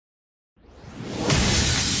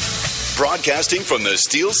Broadcasting from the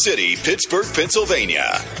Steel City, Pittsburgh,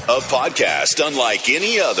 Pennsylvania. A podcast unlike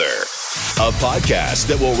any other. A podcast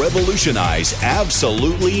that will revolutionize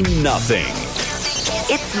absolutely nothing.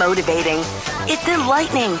 It's motivating. It's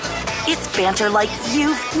enlightening. It's banter like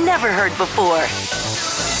you've never heard before.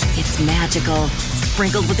 It's magical,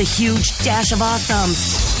 sprinkled with a huge dash of awesome.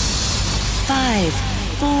 5,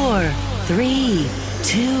 4, 3,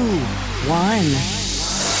 2, 1.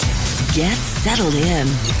 Get settled in.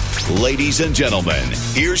 Ladies and gentlemen,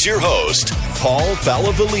 here's your host, Paul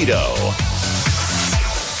Falavolito.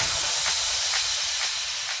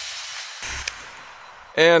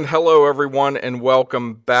 And hello, everyone, and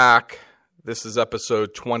welcome back. This is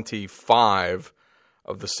episode 25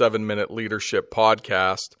 of the 7-Minute Leadership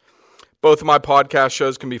Podcast. Both of my podcast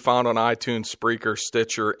shows can be found on iTunes, Spreaker,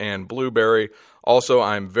 Stitcher, and Blueberry. Also,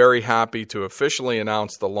 I'm very happy to officially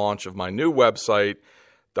announce the launch of my new website,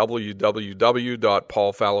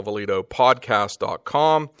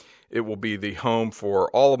 www.paulfalavolitopodcast.com. It will be the home for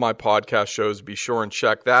all of my podcast shows. Be sure and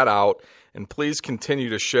check that out. And please continue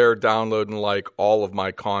to share, download, and like all of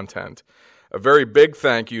my content. A very big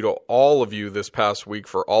thank you to all of you this past week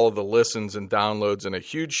for all of the listens and downloads, and a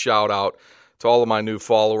huge shout out to all of my new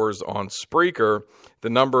followers on Spreaker.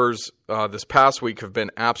 The numbers this past week have been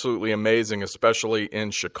absolutely amazing, especially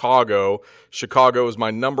in Chicago. Chicago is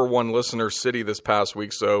my number one listener city this past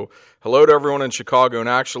week, so hello to everyone in Chicago, and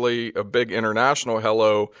actually a big international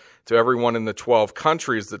hello to everyone in the 12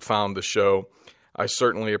 countries that found the show. I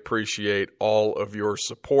certainly appreciate all of your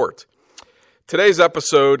support. Today's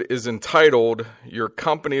episode is entitled, Your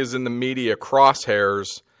Company is in the Media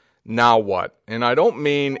Crosshairs, Now What? And I don't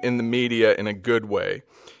mean in the media in a good way.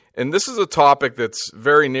 And this is a topic that's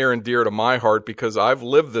very near and dear to my heart because I've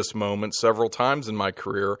lived this moment several times in my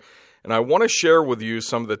career, and I want to share with you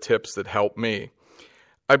some of the tips that help me.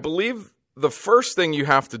 I believe the first thing you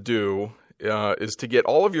have to do is to get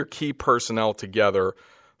all of your key personnel together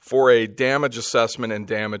for a damage assessment and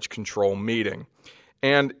damage control meeting.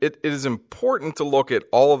 And it is important to look at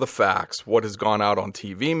all of the facts, what has gone out on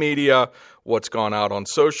TV media, what's gone out on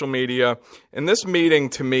social media. And this meeting,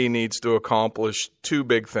 to me, needs to accomplish two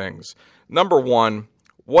big things. Number one,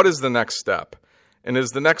 what is the next step? And is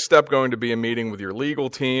the next step going to be a meeting with your legal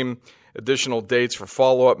team, additional dates for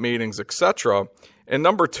follow-up meetings, etc.? And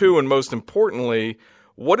number two, and most importantly,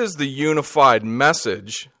 what is the unified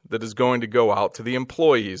message that is going to go out to the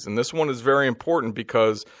employees? And this one is very important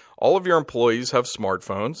because all of your employees have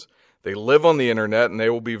smartphones. They live on the internet, and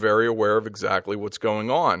they will be very aware of exactly what's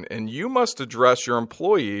going on. And you must address your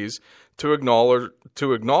employees to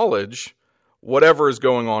acknowledge whatever is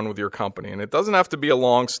going on with your company. And it doesn't have to be a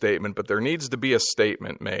long statement, but there needs to be a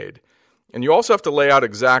statement made. And you also have to lay out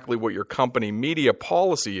exactly what your company media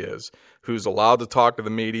policy is, who's allowed to talk to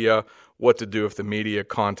the media, what to do if the media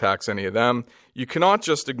contacts any of them. You cannot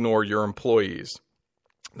just ignore your employees.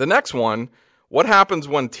 The next one, what happens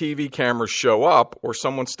when TV cameras show up or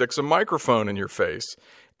someone sticks a microphone in your face?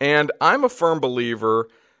 And I'm a firm believer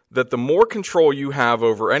that the more control you have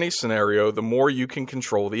over any scenario, the more you can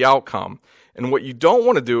control the outcome. And what you don't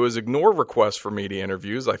want to do is ignore requests for media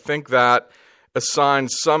interviews. I think that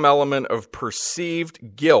assigns some element of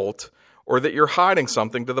perceived guilt or that you're hiding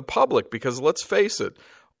something to the public, because let's face it,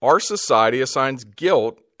 our society assigns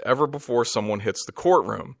guilt ever before someone hits the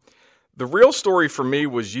courtroom. The real story for me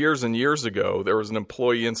was years and years ago. There was an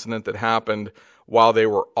employee incident that happened while they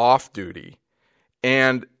were off duty,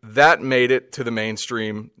 and that made it to the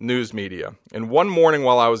mainstream news media. And one morning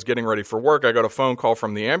while I was getting ready for work, I got a phone call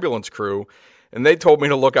from the ambulance crew, and they told me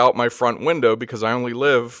to look out my front window because I only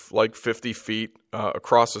live like 50 feet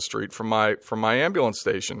across the street from my ambulance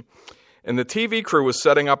station. And the TV crew was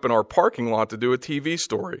setting up in our parking lot to do a TV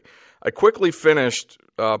story. I quickly finished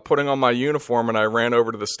putting on my uniform, and I ran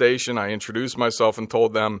over to the station. I introduced myself and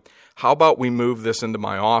told them, how about we move this into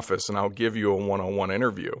my office and I'll give you a one-on-one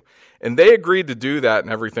interview? And they agreed to do that,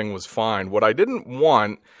 and everything was fine. What I didn't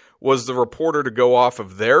want was the reporter to go off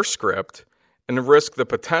of their script and risk the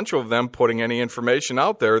potential of them putting any information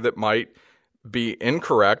out there that might be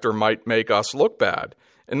incorrect or might make us look bad.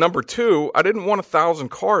 And number two, I didn't want 1,000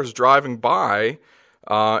 cars driving by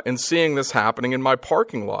and seeing this happening in my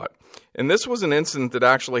parking lot. And this was an incident that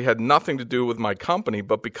actually had nothing to do with my company,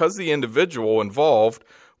 but because the individual involved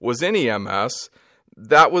was in EMS,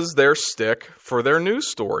 that was their stick for their news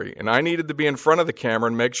story. And I needed to be in front of the camera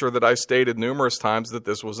and make sure that I stated numerous times that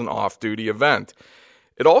this was an off-duty event.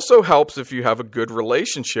 It also helps if you have a good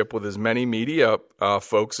relationship with as many media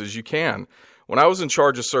folks as you can. When I was in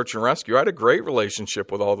charge of search and rescue, I had a great relationship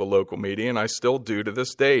with all the local media, and I still do to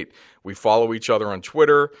this date. We follow each other on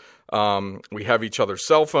Twitter. We have each other's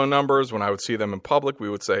cell phone numbers. When I would see them in public, we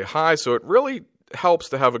would say hi. So it really helps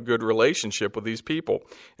to have a good relationship with these people.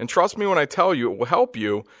 And trust me when I tell you, it will help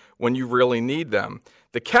you when you really need them.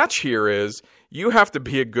 The catch here is you have to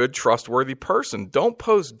be a good, trustworthy person. Don't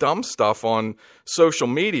post dumb stuff on social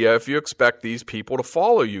media if you expect these people to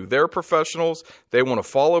follow you. They're professionals. They want to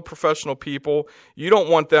follow professional people. You don't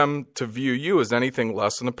want them to view you as anything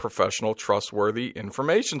less than a professional, trustworthy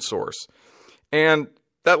information source. And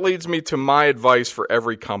that leads me to my advice for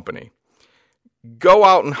every company. Go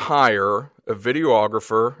out and hire a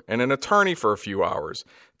videographer and an attorney for a few hours.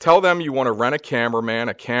 Tell them you want to rent a cameraman,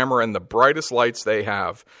 a camera, and the brightest lights they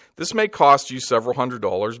have. This may cost you several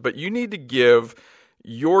 $100s, but you need to give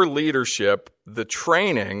your leadership the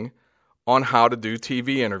training on how to do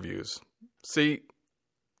TV interviews. See,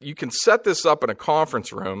 you can set this up in a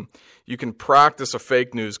conference room. You can practice a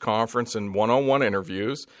fake news conference and one-on-one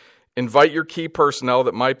interviews. Invite your key personnel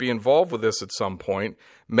that might be involved with this at some point.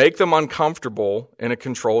 Make them uncomfortable in a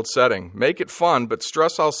controlled setting. Make it fun, but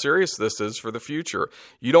stress how serious this is for the future.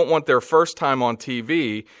 You don't want their first time on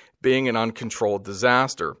TV being an uncontrolled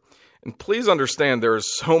disaster. And please understand there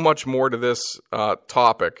is so much more to this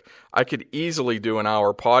topic. I could easily do an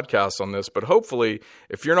hour podcast on this, but hopefully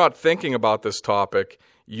if you're not thinking about this topic,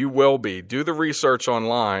 you will be. Do the research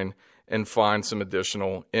online and find some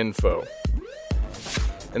additional info.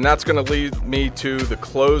 And that's going to lead me to the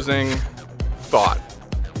closing thought.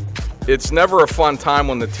 It's never a fun time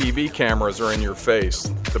when the TV cameras are in your face.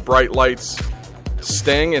 The bright lights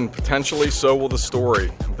sting, and potentially so will the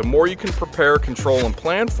story. The more you can prepare, control, and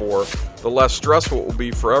plan for, the less stressful it will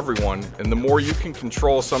be for everyone, and the more you can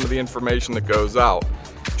control some of the information that goes out.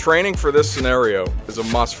 Training for this scenario is a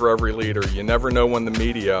must for every leader. You never know when the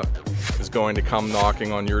media is going to come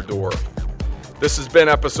knocking on your door. This has been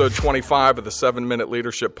episode 25 of the 7-Minute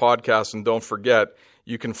Leadership Podcast, and don't forget,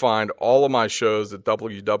 you can find all of my shows at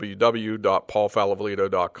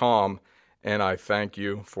www.paulfalavolito.com, and I thank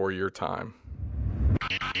you for your time.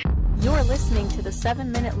 You're listening to the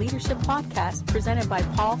 7-Minute Leadership Podcast presented by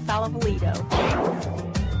Paul Falavolito.